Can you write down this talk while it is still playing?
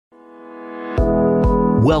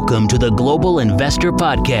Welcome to the Global Investor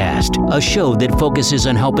Podcast, a show that focuses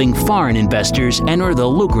on helping foreign investors enter the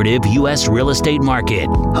lucrative U.S. real estate market.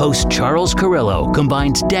 Host Charles Carrillo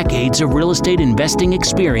combines decades of real estate investing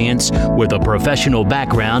experience with a professional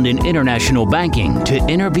background in international banking to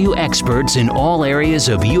interview experts in all areas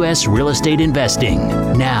of U.S. real estate investing.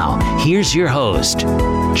 Now, here's your host,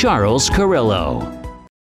 Charles Carrillo.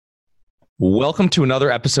 Welcome to another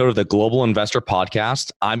episode of the Global Investor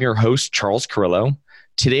Podcast. I'm your host, Charles Carrillo.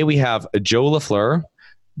 Today we have Joe LaFleur.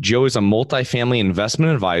 Joe is a multifamily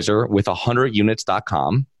investment advisor with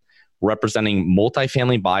 100units.com, representing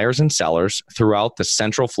multifamily buyers and sellers throughout the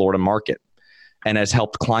Central Florida market, and has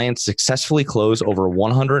helped clients successfully close over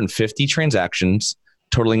 150 transactions,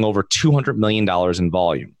 totaling over $200 million in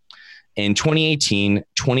volume. In 2018,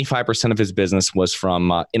 25% of his business was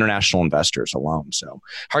from international investors alone. So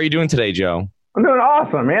how are you doing today, Joe? I'm doing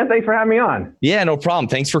awesome, man. Thanks for having me on. Yeah, no problem.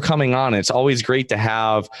 Thanks for coming on. It's always great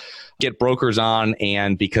to get brokers on,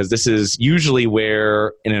 and because this is usually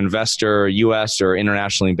where an investor, U.S. or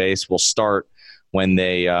internationally based, will start when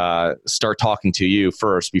they start talking to you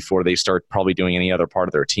first before they start probably doing any other part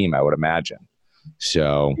of their team, I would imagine.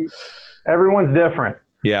 So everyone's different.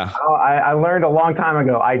 Yeah. I learned a long time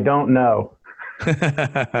ago, I don't know.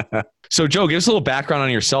 So Joe, give us a little background on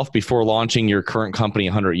yourself before launching your current company,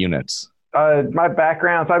 100 Units. My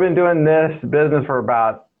background, so I've been doing this business for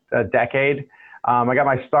about a decade. I got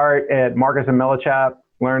my start at Marcus & Millichap,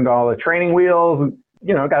 learned all the training wheels,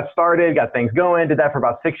 got started, got things going, did that for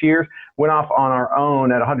about 6 years, went off on our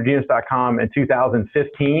own at 100units.com in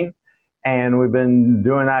 2015, and we've been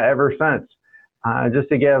doing that ever since. Just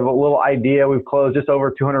to give a little idea, we've closed just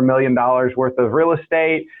over $200 million worth of real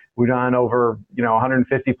estate. We've done over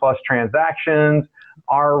 150 plus transactions.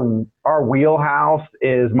 Our wheelhouse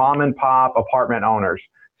is mom and pop apartment owners.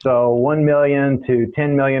 So $1 million to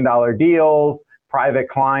 $10 million deals, private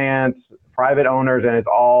clients, private owners, and it's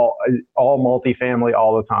all multifamily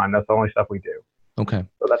all the time. That's the only stuff we do. Okay.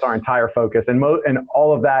 So that's our entire focus, and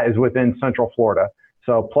all of that is within Central Florida.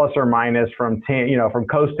 So plus or minus from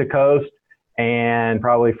coast to coast, and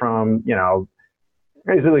probably from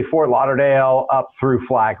basically Fort Lauderdale up through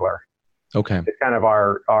Flagler. Okay. It's kind of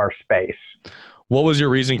our space. What was your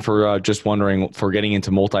reasoning for for getting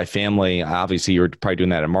into multifamily? Obviously, you were probably doing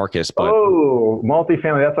that at Marcus, but oh,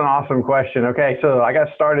 multifamily. That's an awesome question. Okay, so I got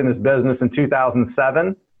started in this business in 2007.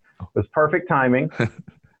 It was perfect timing.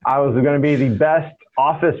 I was going to be the best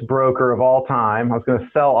office broker of all time. I was going to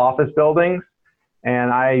sell office buildings,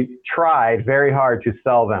 and I tried very hard to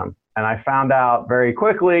sell them. And I found out very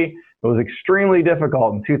quickly it was extremely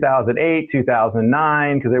difficult in 2008,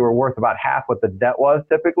 2009, because they were worth about half what the debt was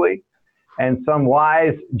typically. And some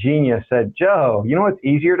wise genius said, Joe, you know what's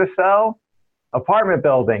easier to sell? Apartment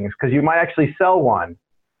buildings, because you might actually sell one.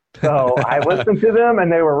 So I listened to them, and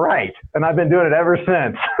they were right. And I've been doing it ever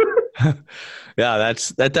since. Yeah,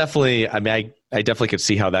 that definitely, I definitely could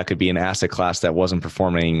see how that could be an asset class that wasn't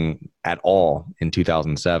performing at all in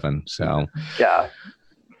 2007. So yeah.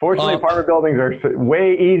 Fortunately, apartment buildings are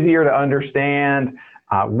way easier to understand,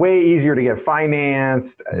 way easier to get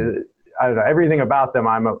financed. I don't know, everything about them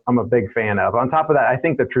I'm a big fan of. On top of that, I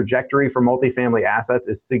think the trajectory for multifamily assets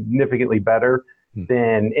is significantly better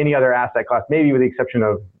than any other asset class, maybe with the exception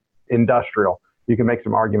of industrial. You can make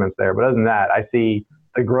some arguments there. But other than that, I see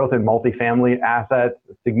the growth in multifamily assets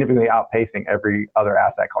significantly outpacing every other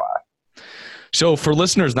asset class. So for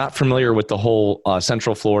listeners not familiar with the whole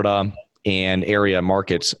Central Florida and area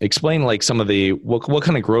markets, explain some of what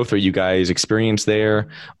kind of growth are you guys experienced there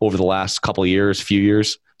over the last few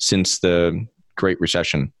years since the Great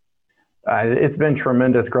Recession? It's been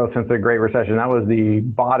tremendous growth since the Great Recession. That was the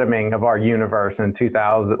bottoming of our universe in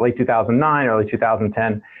late 2009, early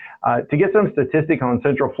 2010. To get some statistics on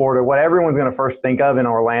Central Florida, what everyone's going to first think of in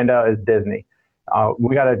Orlando is Disney.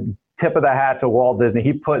 We got a tip of the hat to Walt Disney.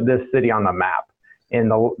 He put this city on the map in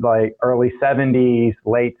the early 70s,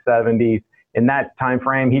 late 70s. In that time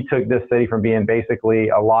frame, he took this city from being basically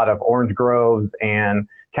a lot of orange groves and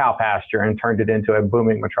cow pasture and turned it into a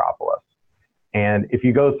booming metropolis. And if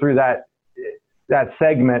you go through that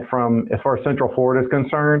segment from as far as Central Florida is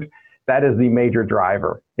concerned, that is the major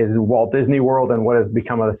driver, is Walt Disney World and what has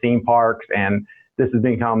become of the theme parks. And this has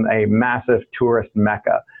become a massive tourist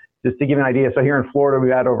mecca. Just to give you an idea, so here in Florida,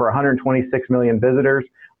 we've had over 126 million visitors.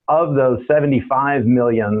 Of those, 75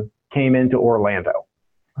 million came into Orlando.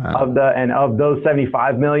 Wow. Of those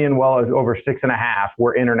 75 million, well, over 6.5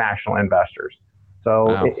 were international investors. So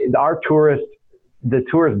wow. The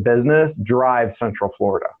tourist business drives Central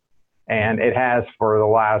Florida, and it has for the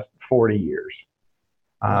last 40 years.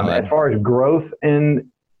 As far as what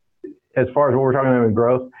we're talking about with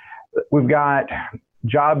growth, we've got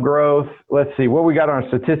job growth. Let's see what we got on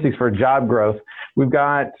statistics for job growth. We've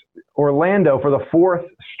got Orlando for the fourth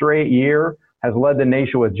straight year has led the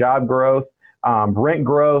nation with job growth. Rent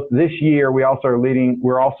growth this year, we're also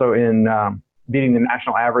beating the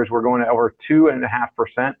national average. We're going to over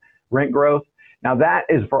 2.5% rent growth. Now that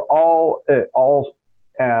is for all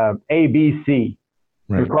A, B, C,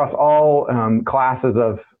 right, across all classes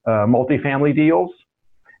of multifamily deals.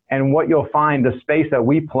 And what you'll find, the space that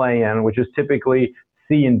we play in, which is typically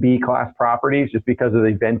C and B class properties, just because of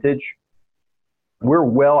the vintage, we're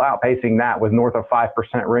well outpacing that with north of 5%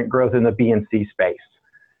 rent growth in the B and C space.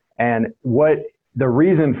 And what the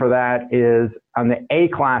reason for that is on the A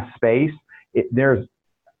class space, there's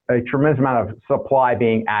a tremendous amount of supply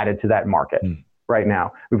being added to that market right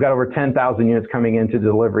now. We've got over 10,000 units coming into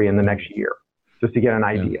delivery in the next year, just to get an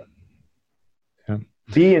idea. Yeah.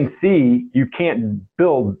 B and C, you can't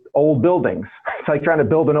build old buildings. It's like trying to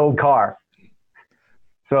build an old car.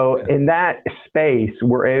 So in that space,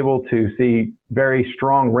 we're able to see very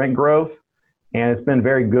strong rent growth, and it's been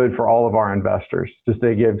very good for all of our investors, just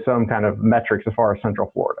to give some kind of metrics as far as Central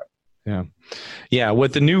Florida. Yeah.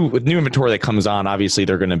 With new inventory that comes on, obviously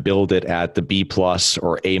they're going to build it at the B plus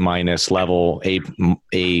or A minus level,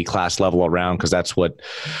 A class level around, because that's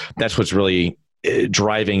what's really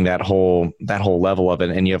driving that whole level of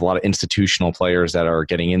it. And you have a lot of institutional players that are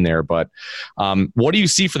getting in there. But what do you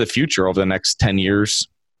see for the future over the next 10 years?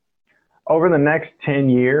 Over the next 10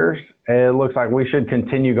 years, it looks like we should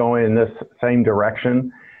continue going in this same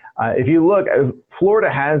direction. If you look,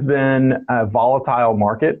 Florida has been a volatile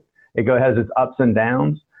market. It has its ups and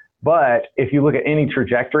downs. But if you look at any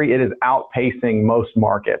trajectory, it is outpacing most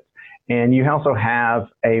markets. And you also have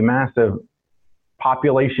a massive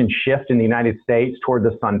population shift in the United States toward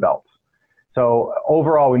the Sun Belt. So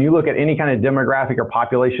overall, when you look at any kind of demographic or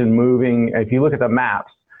population moving, if you look at the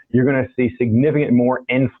maps, you're going to see significant more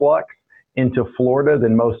influx into Florida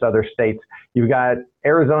than most other states. You've got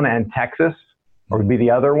Arizona and Texas, or would be the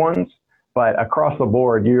other ones. But across the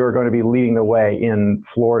board, you are going to be leading the way in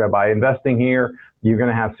Florida by investing here. You're going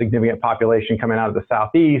to have significant population coming out of the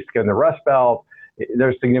Southeast, in the Rust Belt.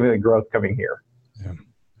 There's significant growth coming here.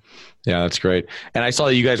 Yeah, that's great. And I saw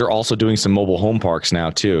that you guys are also doing some mobile home parks now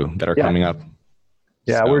too that are coming up.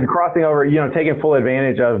 Yeah, we're crossing over, taking full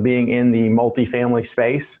advantage of being in the multifamily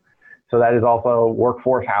space. So that is also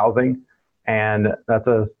workforce housing. And that's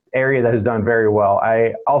an area that has done very well.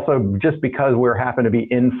 I also, just because we happen to be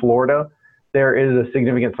in Florida, there is a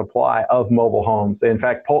significant supply of mobile homes. In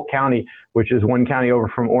fact, Polk County, which is one county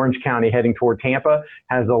over from Orange County heading toward Tampa,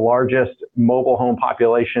 has the largest mobile home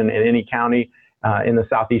population in any county in the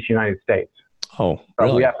Southeast United States. Oh, really?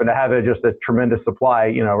 So we happen to have just a tremendous supply,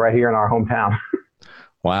 right here in our hometown.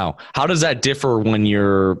 Wow. How does that differ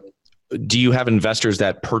do you have investors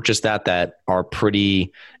that purchase that are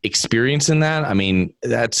pretty experienced in that? I mean,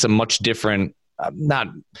 that's a much different,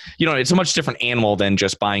 it's a much different animal than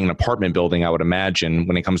just buying an apartment building, I would imagine,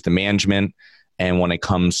 when it comes to management and when it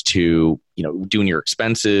comes to, doing your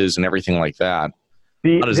expenses and everything like that.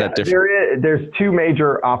 How does that differ? There's two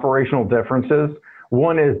major operational differences.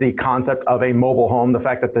 One is the concept of a mobile home, the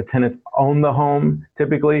fact that the tenants own the home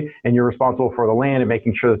typically, and you're responsible for the land and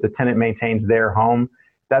making sure that the tenant maintains their home.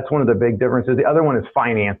 That's one of the big differences. The other one is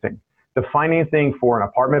financing. The financing for an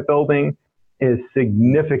apartment building is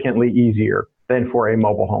significantly easier than for a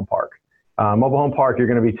mobile home park. Mobile home park, you're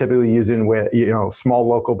going to be typically using with, small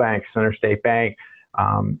local banks, Center State Bank,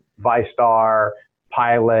 ViStar,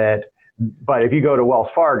 Pilot. But if you go to Wells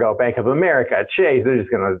Fargo, Bank of America, Chase, they're just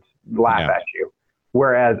going to laugh at you.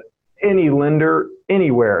 Whereas any lender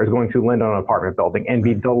anywhere is going to lend on an apartment building and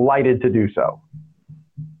be delighted to do so.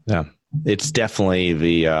 Yeah. It's definitely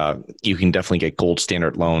you can definitely get gold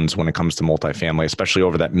standard loans when it comes to multifamily, especially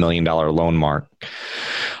over that $1 million loan mark.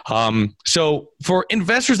 So for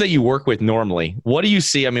investors that you work with normally, what do you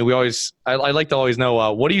see? I mean, I like to always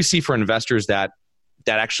know, what do you see for investors that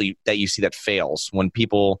you see that fails when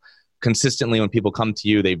people come to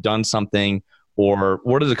you, they've done something, or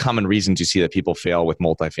what are the common reasons you see that people fail with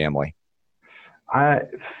multifamily?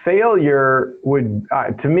 Failure would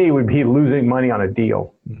be losing money on a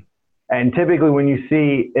deal. And typically when you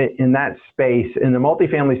see in that space, in the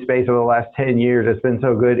multifamily space over the last 10 years, it's been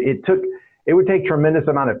so good. It would take tremendous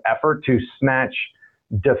amount of effort to snatch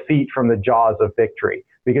defeat from the jaws of victory,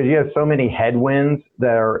 because you have so many headwinds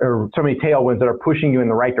or so many tailwinds that are pushing you in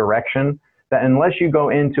the right direction, that unless you go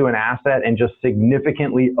into an asset and just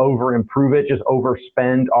significantly over improve it, just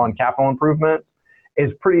overspend on capital improvements,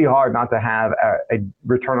 it's pretty hard not to have a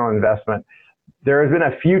return on investment. There has been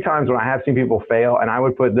a few times when I have seen people fail, and I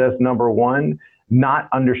would put this: number one, not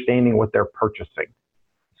understanding what they're purchasing.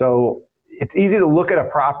 So it's easy to look at a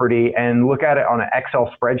property and look at it on an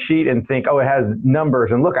Excel spreadsheet and think, oh, it has numbers.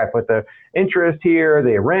 And look, I put the interest here,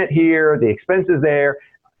 the rent here, the expenses there.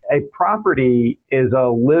 A property is a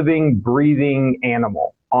living, breathing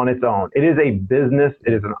animal on its own. It is a business.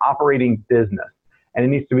 It is an operating business, and it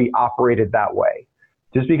needs to be operated that way.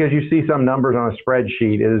 Just because you see some numbers on a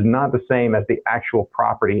spreadsheet, it is not the same as the actual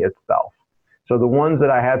property itself. So the ones that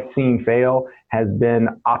I have seen fail has been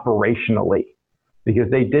operationally,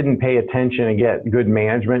 because they didn't pay attention and get good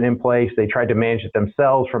management in place. They tried to manage it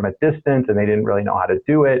themselves from a distance, and they didn't really know how to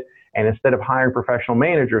do it. And instead of hiring professional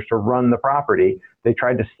managers to run the property, they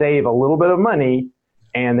tried to save a little bit of money,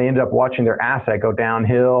 and they ended up watching their asset go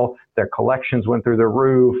downhill. Their collections went through the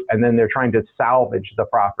roof, and then they're trying to salvage the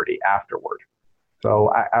property afterward.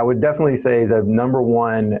 So I would definitely say the number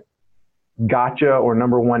one gotcha or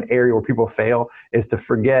number one area where people fail is to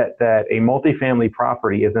forget that a multifamily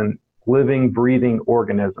property is a living, breathing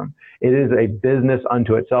organism. It is a business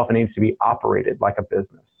unto itself and needs to be operated like a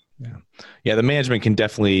business. Yeah. The management can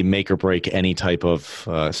definitely make or break any type of,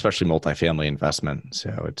 especially multifamily investment.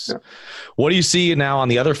 So it's, What do you see now on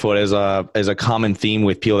the other foot as a common theme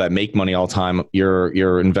with people that make money all the time?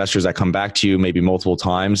 Your investors that come back to you maybe multiple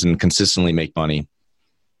times and consistently make money.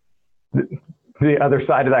 The other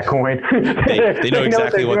side of that coin. They know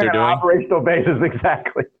exactly what they're doing. On an operational basis,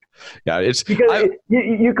 exactly. Yeah, it's because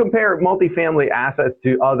you compare multifamily assets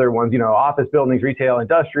to other ones, office buildings, retail,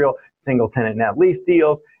 industrial, single tenant net lease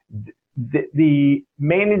deals. The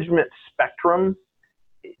management spectrum,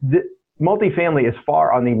 multifamily is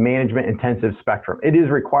far on the management intensive spectrum. It is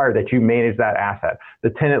required that you manage that asset. The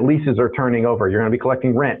tenant leases are turning over. You're going to be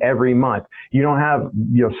collecting rent every month. You don't have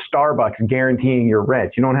Starbucks guaranteeing your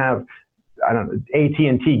rent. You don't have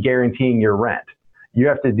AT&T guaranteeing your rent. You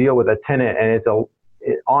have to deal with a tenant, and it's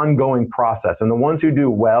an ongoing process. And the ones who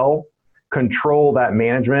do well control that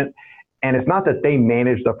management. And it's not that they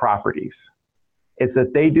manage the properties. It's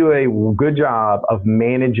that they do a good job of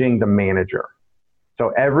managing the manager.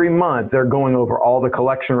 So every month they're going over all the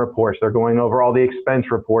collection reports. They're going over all the expense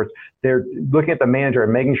reports. They're looking at the manager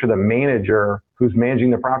and making sure the manager who's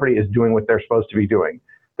managing the property is doing what they're supposed to be doing.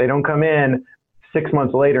 They don't come in 6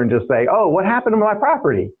 months later and just say, oh, what happened to my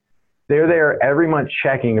property? They're there every month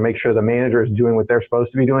checking to make sure the manager is doing what they're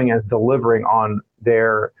supposed to be doing and is delivering on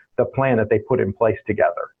the plan that they put in place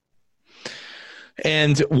together.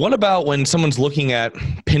 And what about when someone's looking at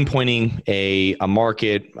pinpointing a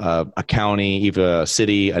market, a county, even a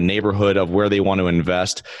city, a neighborhood of where they want to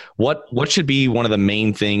invest? What should be one of the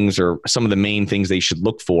main things or some of the main things they should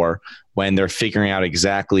look for when they're figuring out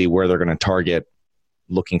exactly where they're going to target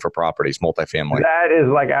looking for properties, multifamily? That is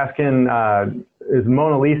like asking, is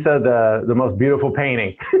Mona Lisa the most beautiful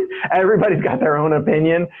painting? Everybody's got their own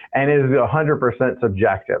opinion, and it is 100%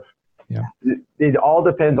 subjective. Yeah. It all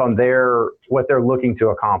depends on what they're looking to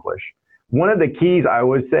accomplish. One of the keys I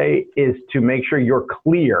would say is to make sure you're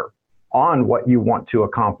clear on what you want to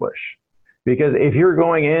accomplish. Because if you're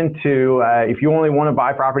going into, if you only want to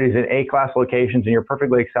buy properties in A-class locations and you're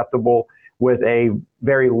perfectly acceptable with a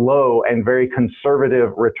very low and very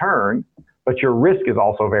conservative return, but your risk is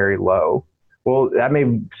also very low, well, that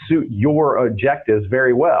may suit your objectives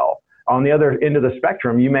very well. On the other end of the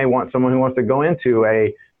spectrum, you may want someone who wants to go into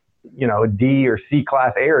a D or C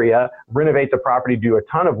class area, renovate the property, do a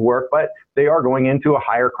ton of work, but they are going into a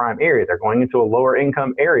higher crime area. They're going into a lower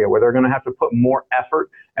income area where they're going to have to put more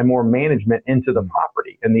effort and more management into the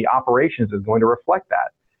property, and the operations is going to reflect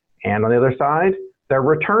that. And on the other side, their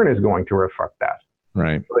return is going to reflect that.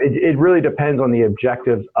 Right. So it really depends on the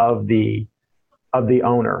objectives of the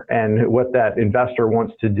owner and what that investor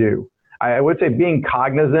wants to do. I would say being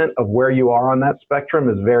cognizant of where you are on that spectrum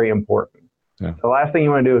is very important. Yeah. The last thing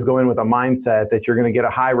you want to do is go in with a mindset that you're going to get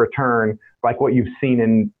a high return like what you've seen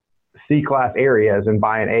in C-class areas and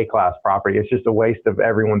buy an A-class property. It's just a waste of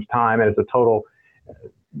everyone's time, and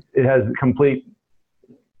it has complete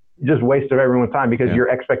just waste of everyone's time because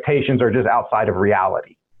your expectations are just outside of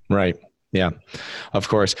reality. Right. Yeah, of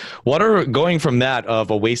course. Going from that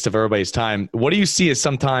of a waste of everybody's time, what do you see as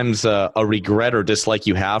sometimes a regret or dislike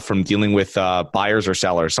you have from dealing with buyers or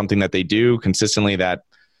sellers, something that they do consistently that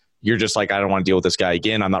you're just like, I don't want to deal with this guy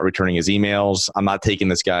again. I'm not returning his emails. I'm not taking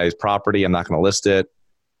this guy's property. I'm not going to list it.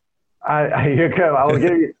 I'll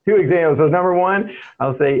give you two examples. So number one,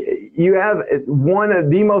 I'll say you have one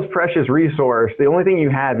of the most precious resource. The only thing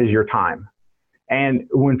you have is your time. And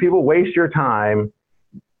when people waste your time,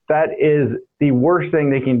 that is the worst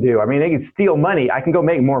thing they can do. I mean, they can steal money. I can go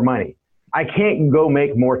make more money. I can't go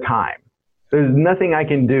make more time. There's nothing I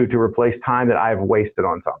can do to replace time that I've wasted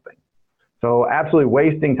on something. So absolutely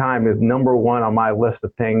wasting time is number one on my list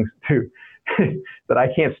of things to that I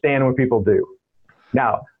can't stand when people do.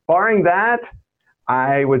 Now, barring that,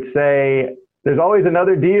 I would say there's always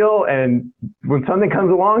another deal. And when something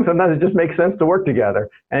comes along, sometimes it just makes sense to work together.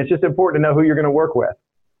 And it's just important to know who you're going to work with.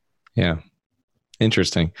 Yeah.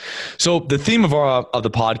 Interesting. So the theme of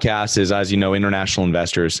the podcast is, as you know, international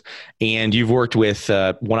investors, and you've worked with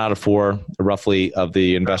 1 out of 4, roughly, of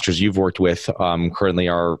the investors you've worked with currently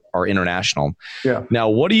are international. Yeah. Now,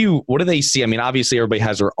 what do they see? I mean, obviously, everybody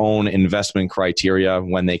has their own investment criteria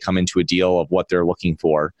when they come into a deal of what they're looking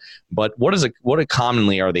for. But what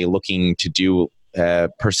commonly are they looking to do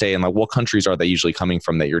per se, and like what countries are they usually coming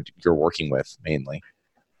from that you're working with mainly?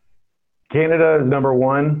 Canada is number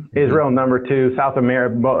 1, Israel number 2, South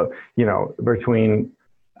America, between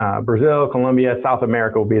Brazil, Colombia, South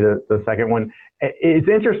America will be the second one. It's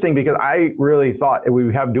interesting because I really thought we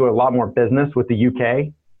would have to do a lot more business with the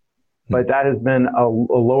UK, but that has been a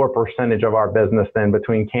lower percentage of our business than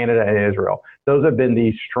between Canada and Israel. Those have been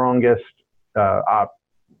the strongest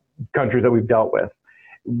countries that we've dealt with.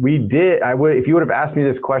 If you would have asked me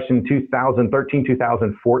this question 2013,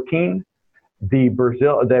 2014,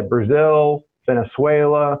 Brazil,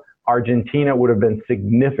 Venezuela, Argentina would have been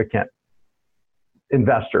significant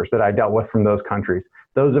investors that I dealt with from those countries.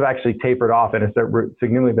 Those have actually tapered off, and it's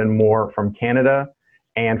significantly been more from Canada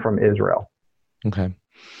and from Israel. Okay.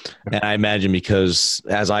 And I imagine because,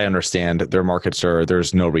 as I understand, their markets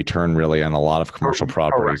there's no return really on a lot of commercial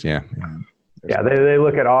properties. Yeah. Yeah. They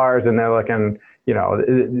look at ours and they're looking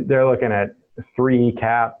at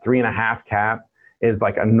 3.5 cap. Is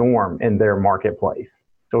like a norm in their marketplace.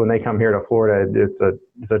 So when they come here to Florida,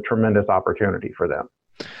 it's a tremendous opportunity for them.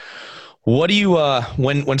 What do you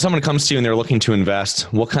when someone comes to you and they're looking to invest,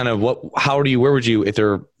 where would you, if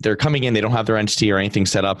they're coming in, they don't have their entity or anything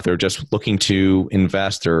set up, they're just looking to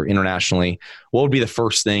invest or internationally, what would be the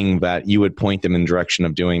first thing that you would point them in the direction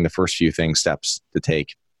of doing, the first few steps to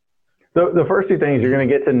take? The first 2 things, you're going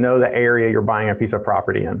to get to know the area you're buying a piece of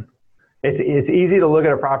property in. It's easy to look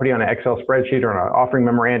at a property on an Excel spreadsheet or an offering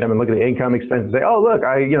memorandum and look at the income expense and say, oh, look,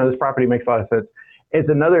 this property makes a lot of sense. It's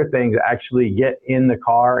another thing to actually get in the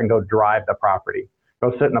car and go drive the property.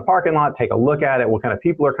 Go sit in the parking lot, take a look at it. What kind of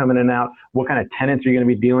people are coming in and out? What kind of tenants are you going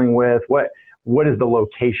to be dealing with? What is the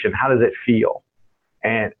location? How does it feel?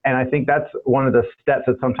 And I think that's one of the steps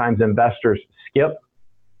that sometimes investors skip,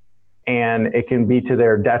 and it can be to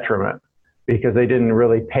their detriment, because they didn't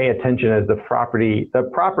really pay attention as the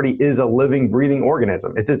property is a living, breathing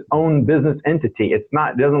organism. It's its own business entity. It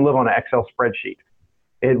doesn't live on an Excel spreadsheet.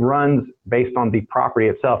 It runs based on the property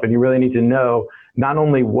itself. And you really need to know not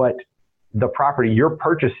only what the property you're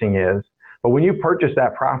purchasing is, but when you purchase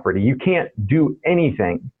that property, you can't do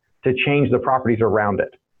anything to change the properties around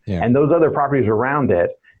it. Yeah. And those other properties around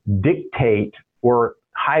it dictate or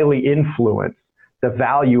highly influence the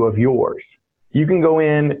value of yours. You can go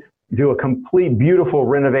in, do a complete beautiful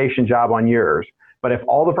renovation job on yours, but if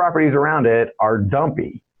all the properties around it are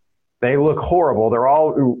dumpy, they look horrible.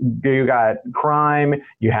 You got crime,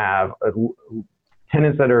 you have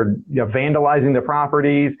tenants that are vandalizing the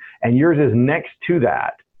properties, and yours is next to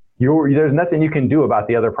that. There's nothing you can do about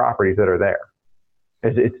the other properties that are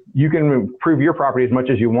there. You can improve your property as much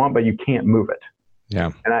as you want, but you can't move it. Yeah.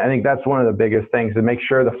 And I think that's one of the biggest things, to make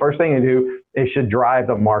sure the first thing you do is should drive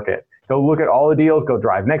the market. Go look at all the deals, go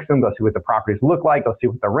drive next to them, go see what the properties look like, go see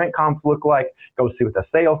what the rent comps look like, go see what the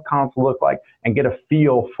sales comps look like, and get a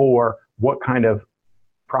feel for what kind of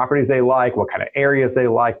properties they like, what kind of areas they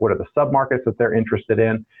like, what are the submarkets that they're interested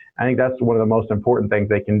in. I think that's one of the most important things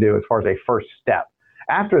they can do as far as a first step.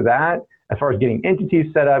 After that, as far as getting entities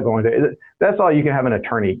set up, that's all you can have an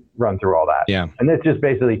attorney run through all that. Yeah. And it's just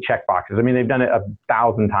basically check boxes. I mean, they've done it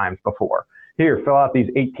 1,000 times before. Here, fill out these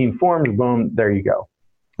 18 forms, boom, there you go.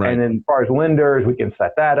 Right. And then as far as lenders, we can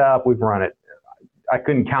set that up. We've run it. I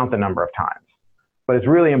couldn't count the number of times. But it's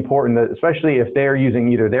really important that, especially if they're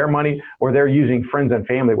using either their money or they're using friends and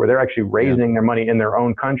family where they're actually raising their money in their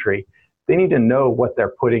own country, they need to know what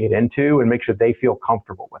they're putting it into and make sure they feel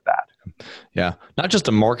comfortable with that. Yeah. Not just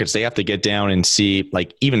the markets. They have to get down and see,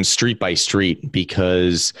 like, even street by street,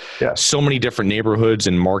 because so many different neighborhoods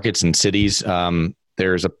and markets and cities.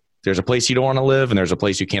 There's a place you don't want to live, and there's a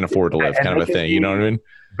place you can't afford to live, kind of a thing. You know what I mean?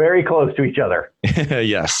 Very close to each other.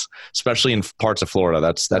 Yes. Especially in parts of Florida.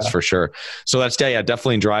 That's for sure. So that's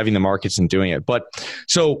definitely driving the markets and doing it. But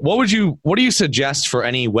so what do you suggest for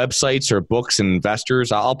any websites or books and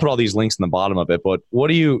investors? I'll put all these links in the bottom of it, but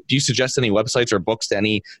do you suggest any websites or books to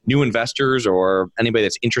any new investors or anybody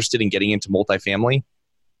that's interested in getting into multifamily?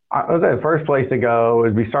 I would say the first place to go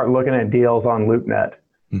is we start looking at deals on LoopNet.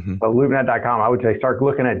 Mm-hmm. So LoopNet.com, I would say start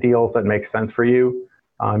looking at deals that make sense for you.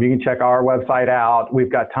 You can check our website out.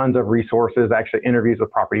 We've got tons of resources, actually interviews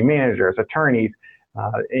with property managers, attorneys,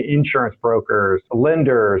 insurance brokers,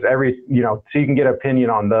 lenders, so you can get an opinion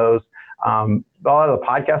on those. A lot of the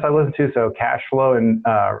podcasts I listen to, so Cash Flow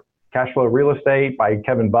Real Estate by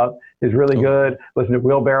Kevin Buck is really good. Listen to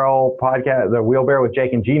Wheelbarrow podcast, the Wheelbarrow with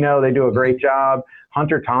Jake and Gino. They do a great job.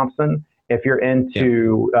 Hunter Thompson, if you're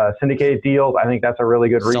into syndicated deals, I think that's a really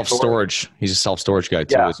good resource. Self-storage. He's a self-storage guy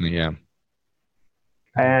too, isn't he? Yeah.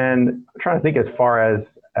 And I'm trying to think as far as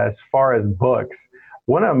books.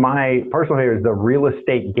 One of my personal favorites is The Real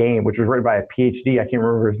Estate Game, which was written by a PhD. I can't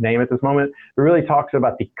remember his name at this moment. It really talks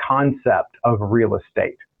about the concept of real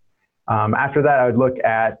estate. After that, I would look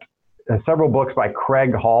at several books by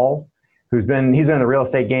Craig Hall, he's been in the real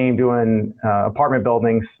estate game doing apartment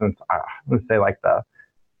buildings since, let's say, like the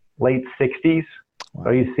late 60s. Wow.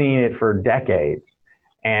 So he's seen it for decades.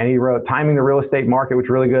 And he wrote Timing the Real Estate Market, which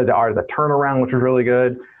was really good. The Art of the Turnaround, which was really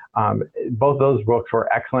good. Both those books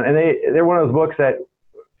were excellent. And they're one of those books that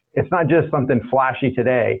it's not just something flashy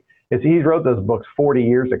today. He wrote those books 40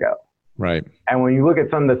 years ago. Right. And when you look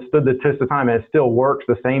at something that stood the test of time and it still works,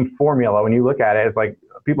 the same formula, when you look at it, it's like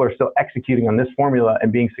people are still executing on this formula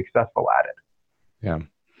and being successful at it. Yeah.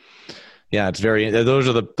 Yeah, it's those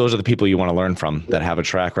are the people you want to learn from, that have a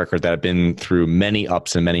track record, that have been through many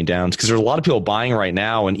ups and many downs. Because there's a lot of people buying right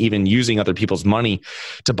now and even using other people's money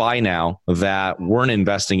to buy now that weren't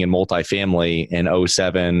investing in multifamily in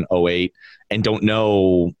 07, 08 and don't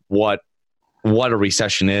know what a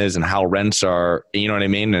recession is and how rents are, you know what I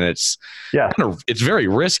mean? And it's it's very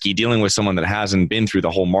risky dealing with someone that hasn't been through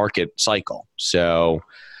the whole market cycle. So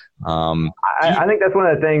I think that's one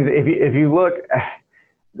of the things, if you look,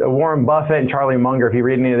 Warren Buffett and Charlie Munger, if you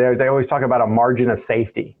read any of theirs, they always talk about a margin of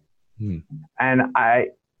safety. And I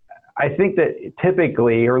think that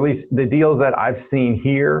typically, or at least the deals that I've seen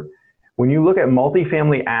here, when you look at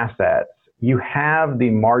multifamily assets, you have the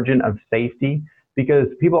margin of safety because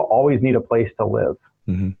people always need a place to live.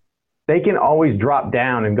 Mm-hmm. They can always drop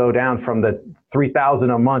down and go down from the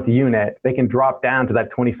 $3,000 a month unit. They can drop down to that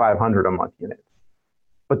 $2,500 a month unit,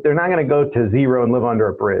 but they're not going to go to zero and live under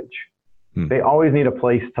a bridge. They always need a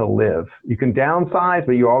place to live. You can downsize,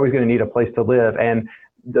 but you're always going to need a place to live. And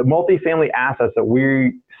the multifamily assets that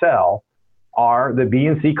we sell are the B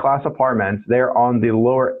and C class apartments. They're on the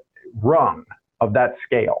lower rung of that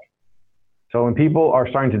scale. So when people are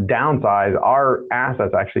starting to downsize, our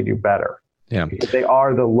assets actually do better. Yeah, because they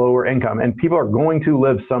are the lower income, and people are going to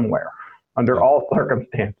live somewhere under all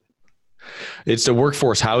circumstances. It's the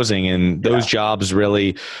workforce housing, and those jobs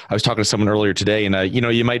really, I was talking to someone earlier today, and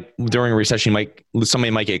you might, during a recession,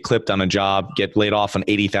 somebody might get clipped on a job, get laid off on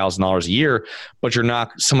 $80,000 a year, but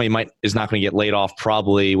somebody is not going to get laid off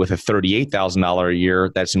probably with a $38,000 a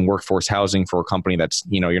year that's in workforce housing for a company that's,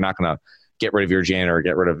 you're not going to get rid of your janitor or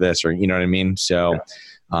get rid of this, or, you know what I mean? So,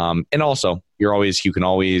 and also you can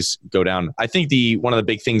always go down. I think one of the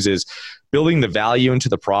big things is building the value into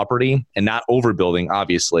the property and not overbuilding,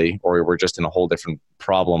 obviously, or we're just in a whole different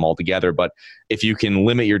problem altogether. But if you can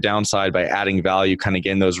limit your downside by adding value, kind of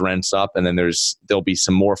getting those rents up, and then there'll be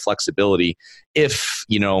some more flexibility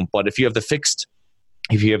but if you have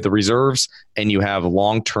if you have the reserves and you have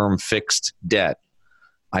long-term fixed debt,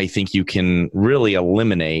 I think you can really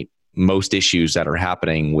eliminate most issues that are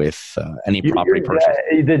happening with any property purchase.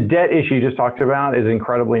 The debt issue you just talked about is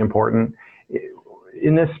incredibly important.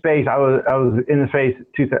 In this space, I was in the space,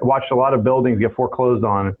 watched a lot of buildings get foreclosed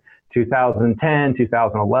on 2010,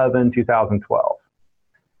 2011, 2012.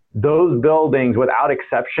 Those buildings, without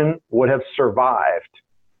exception, would have survived.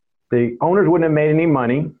 The owners wouldn't have made any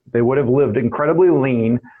money. They would have lived incredibly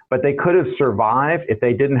lean, but they could have survived if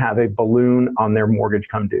they didn't have a balloon on their mortgage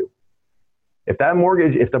come due. If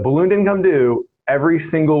the balloon didn't come due, every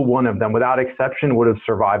single one of them, without exception, would have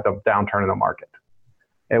survived the downturn in the market.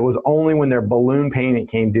 It was only when their balloon payment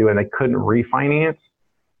came due and they couldn't refinance,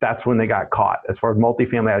 that's when they got caught as far as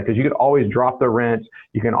multifamily, because you could always drop the rents.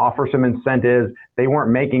 You can offer some incentives. They were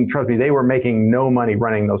making no money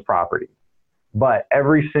running those properties. But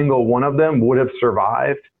every single one of them would have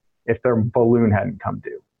survived if their balloon hadn't come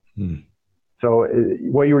due. So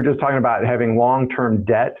what you were just talking about, having long-term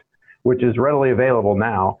debt, which is readily available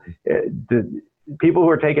now, the people who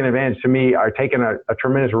are taking advantage, to me, are taking a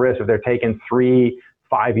tremendous risk if they're taking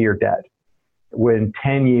 3-5-year debt when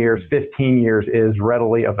 10 years, 15 years is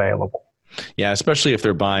readily available. Yeah, especially if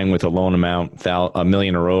they're buying with a loan amount, $1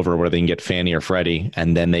 million or over, where they can get Fannie or Freddie,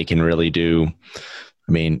 and then they can really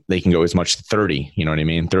they can go as much as 30,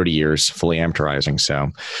 30 years fully amortizing. So,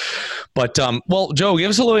 but, well, Joe, give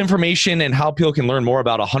us a little information and how people can learn more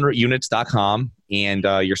about 100units.com and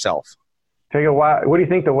yourself. What do you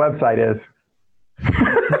think the website is?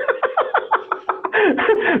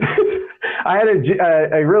 I had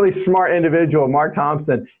a really smart individual, Mark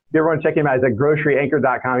Thompson. If you ever want to check him out, he's at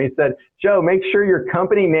groceryanchor.com. He said, Joe, make sure your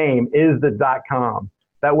company name is the .com.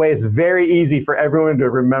 That way it's very easy for everyone to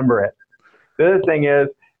remember it. The other thing is,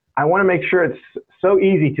 I want to make sure it's so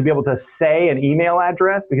easy to be able to say an email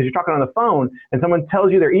address, because you're talking on the phone and someone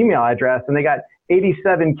tells you their email address and they got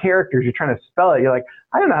 87 characters. You're trying to spell it. You're like,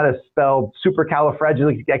 I don't know how to spell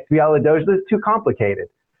supercalifragilisticexpialidocious. It's too complicated.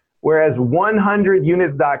 Whereas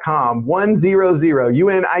 100units.com, 100,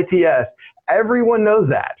 UNITS, everyone knows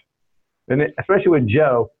that. And especially with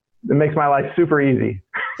Joe, it makes my life super easy.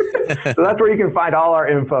 So that's where you can find all our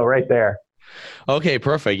info right there. Okay,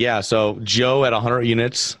 perfect. Yeah. So Joe at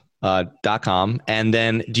 100units.com. And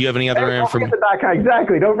then do you have any other information?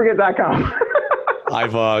 Exactly. Don't forget .com.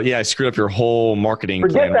 I screwed up your whole marketing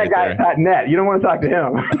Forget plan. That guy .net. You don't want to talk to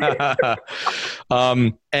him.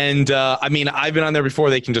 I mean, I've been on there before.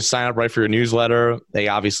 They can just sign up right for your newsletter. They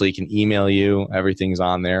obviously can email you. Everything's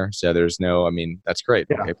on there. So there's no, that's great.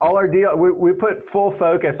 Yeah. Okay. All our deal, we put full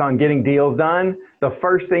focus on getting deals done. The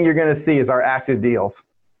first thing you're going to see is our active deals.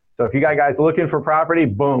 So if you got guys looking for property,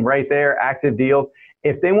 boom, right there, active deals.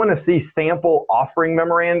 If they want to see sample offering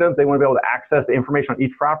memorandums, they want to be able to access the information on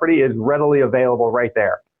each property, is readily available right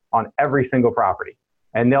there on every single property.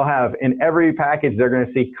 And they'll have, in every package, they're going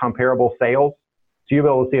to see comparable sales. So you'll be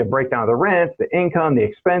able to see a breakdown of the rents, the income, the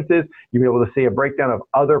expenses. You'll be able to see a breakdown of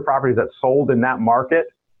other properties that sold in that market.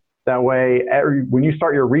 That way, when you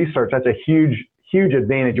start your research, that's a huge, huge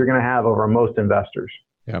advantage you're going to have over most investors.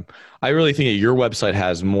 Yeah. I really think that your website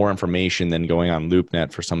has more information than going on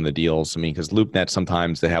LoopNet for some of the deals. I mean, because LoopNet,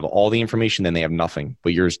 sometimes they have all the information, then they have nothing.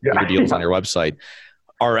 But your deals on your website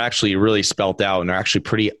are actually really spelt out, and they're actually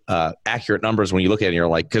pretty accurate numbers when you look at it. And you're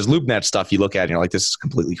like, because LoopNet stuff you look at and you're like, this is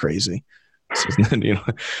completely crazy. I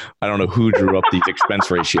don't know who drew up these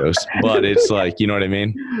expense ratios, but it's like, you know what I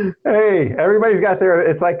mean? Hey, everybody's got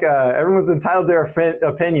it's like everyone's entitled to their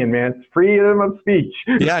opinion, man. It's freedom of speech.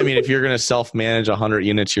 Yeah, I mean, if you're going to self-manage 100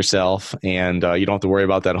 units yourself and you don't have to worry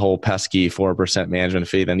about that whole pesky 4% management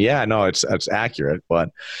fee, then yeah, no, it's accurate. But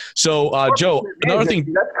so, Joe, another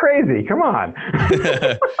thing. That's crazy. Come on.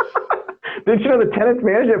 Didn't you know the tenants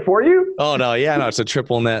manage it for you? Oh, no. Yeah, no, it's a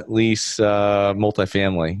triple net lease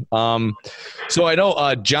multifamily. So I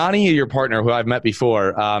know Johnny, your partner, who I've met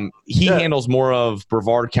before, he handles more of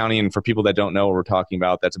Brevard County. And for people that don't know what we're talking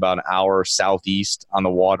about, that's about an hour southeast on the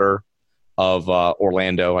water of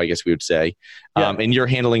Orlando, I guess we would say. And you're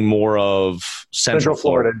handling more of Central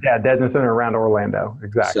Florida. Yeah, Destin Center around Orlando.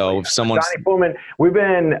 Exactly. So if someone's... Johnny Pullman, we've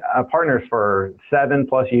been partners for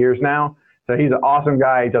 7+ years now. So he's an awesome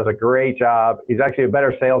guy. He does a great job. He's actually a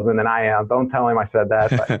better salesman than I am. Don't tell him I said that.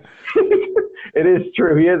 But it is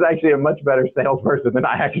true. He is actually a much better salesperson than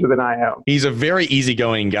I am. He's a very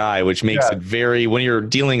easygoing guy, which makes it very, when you're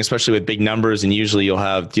dealing, especially with big numbers, and usually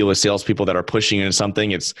you'll deal with salespeople that are pushing into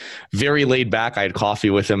something. It's very laid back. I had coffee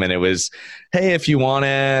with him and it was, hey, if you want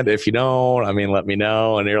it, if you don't, let me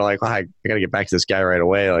know. And you're like, well, I got to get back to this guy right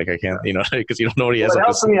away. Like I can't, because you don't know what he has. It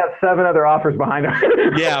helps when you have 7 other offers behind him.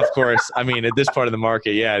 Yeah, of course. At this part of the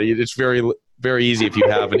market, it's very, very easy if you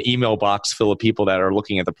have an email box full of people that are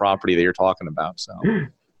looking at the property that you're talking about. So,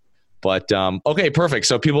 but okay, perfect.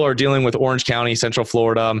 So people are dealing with Orange County, Central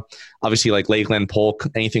Florida, obviously like Lakeland, Polk,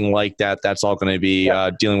 anything like that. That's all going to be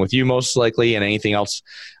dealing with you most likely, and anything else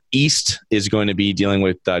east is going to be dealing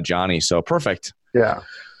with Johnny. So perfect. Yeah.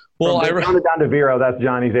 Well, down to Vero, that's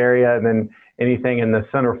Johnny's area, and then anything in the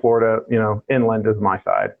Center Florida, inland is my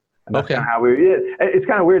side. And that's kind of how it's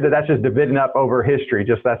kind of weird that that's just dividing up over history.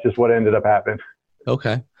 That's just what ended up happening.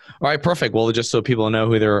 Okay. All right. Perfect. Well, just so people know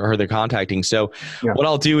who they're contacting. So what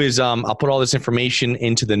I'll do is I'll put all this information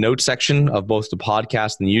into the notes section of both the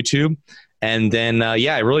podcast and YouTube. And then,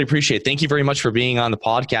 I really appreciate it. Thank you very much for being on the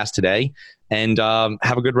podcast today, and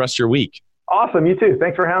have a good rest of your week. Awesome. You too.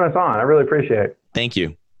 Thanks for having us on. I really appreciate it. Thank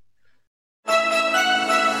you.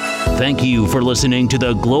 Thank you for listening to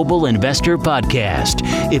the Global Investor Podcast.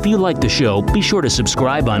 If you like the show, be sure to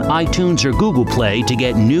subscribe on iTunes or Google Play to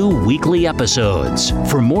get new weekly episodes.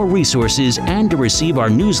 For more resources and to receive our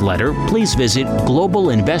newsletter, please visit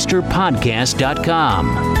globalinvestorpodcast.com.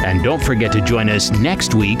 And don't forget to join us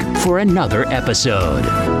next week for another episode.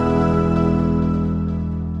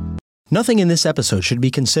 Nothing in this episode should be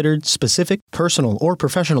considered specific, personal, or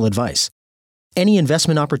professional advice. Any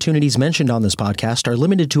investment opportunities mentioned on this podcast are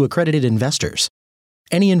limited to accredited investors.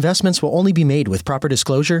 Any investments will only be made with proper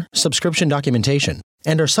disclosure, subscription documentation,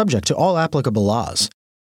 and are subject to all applicable laws.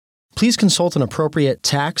 Please consult an appropriate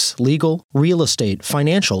tax, legal, real estate,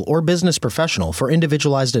 financial, or business professional for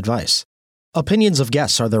individualized advice. Opinions of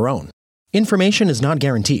guests are their own. Information is not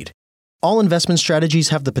guaranteed. All investment strategies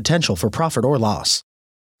have the potential for profit or loss.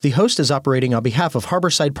 The host is operating on behalf of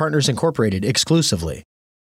Harborside Partners Incorporated exclusively.